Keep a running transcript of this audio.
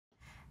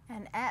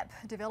An app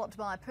developed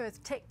by a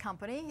Perth tech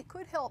company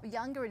could help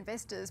younger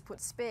investors put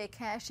spare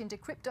cash into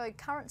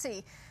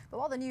cryptocurrency. But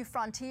while the new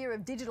frontier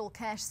of digital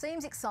cash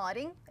seems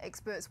exciting,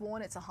 experts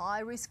warn it's a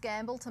high-risk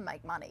gamble to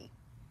make money.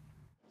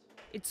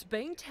 It's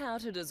been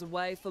touted as a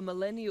way for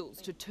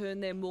millennials to turn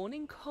their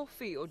morning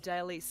coffee or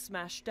daily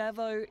smash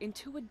davo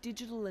into a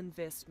digital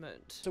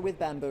investment. So with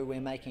Bamboo,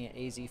 we're making it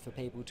easy for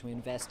people to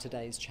invest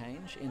today's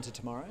change into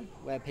tomorrow,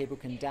 where people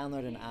can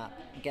download an app,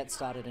 get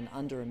started in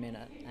under a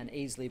minute and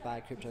easily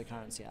buy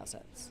cryptocurrency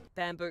assets.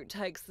 Bamboo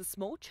takes the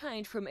small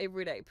change from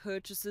everyday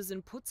purchases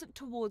and puts it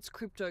towards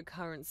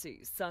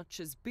cryptocurrencies such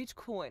as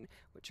Bitcoin,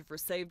 which have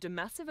received a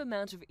massive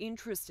amount of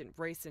interest in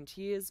recent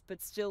years but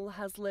still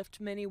has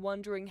left many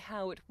wondering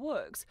how it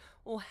works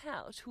or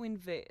how to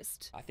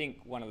invest. I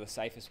think one of the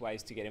safest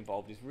ways to get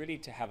involved is really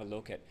to have a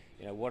look at,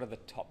 what are the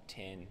top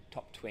 10,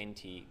 top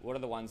 20, what are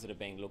the ones that are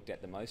being looked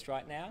at the most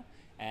right now,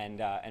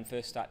 and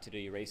first start to do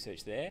your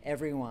research there.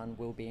 Everyone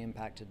will be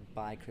impacted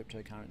by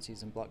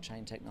cryptocurrencies and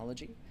blockchain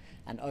technology,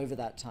 and over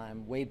that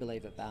time we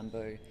believe at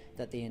Bamboo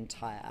that the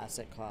entire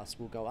asset class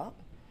will go up.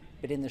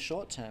 But in the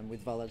short term,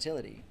 with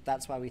volatility,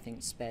 that's why we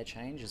think spare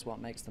change is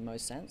what makes the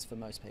most sense for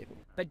most people.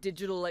 But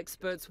digital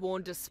experts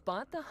warn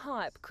despite the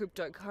hype,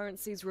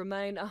 cryptocurrencies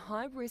remain a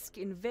high-risk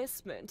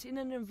investment in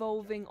an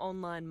evolving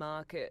online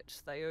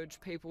market. They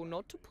urge people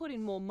not to put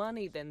in more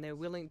money than they're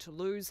willing to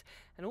lose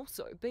and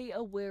also be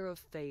aware of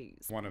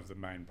fees. One of the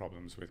main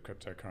problems with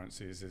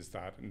cryptocurrencies is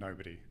that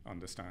nobody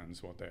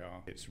understands what they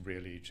are. It's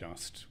really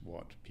just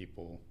what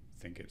people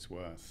think it's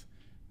worth.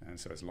 And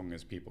so as long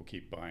as people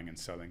keep buying and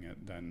selling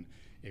it, then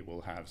it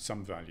will have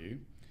some value,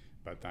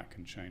 but that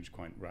can change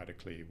quite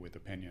radically with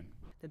opinion.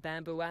 The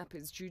Bamboo app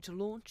is due to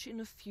launch in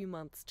a few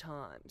months'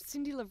 time.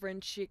 Cindy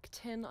Lavrenchik,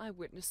 10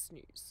 Eyewitness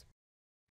News.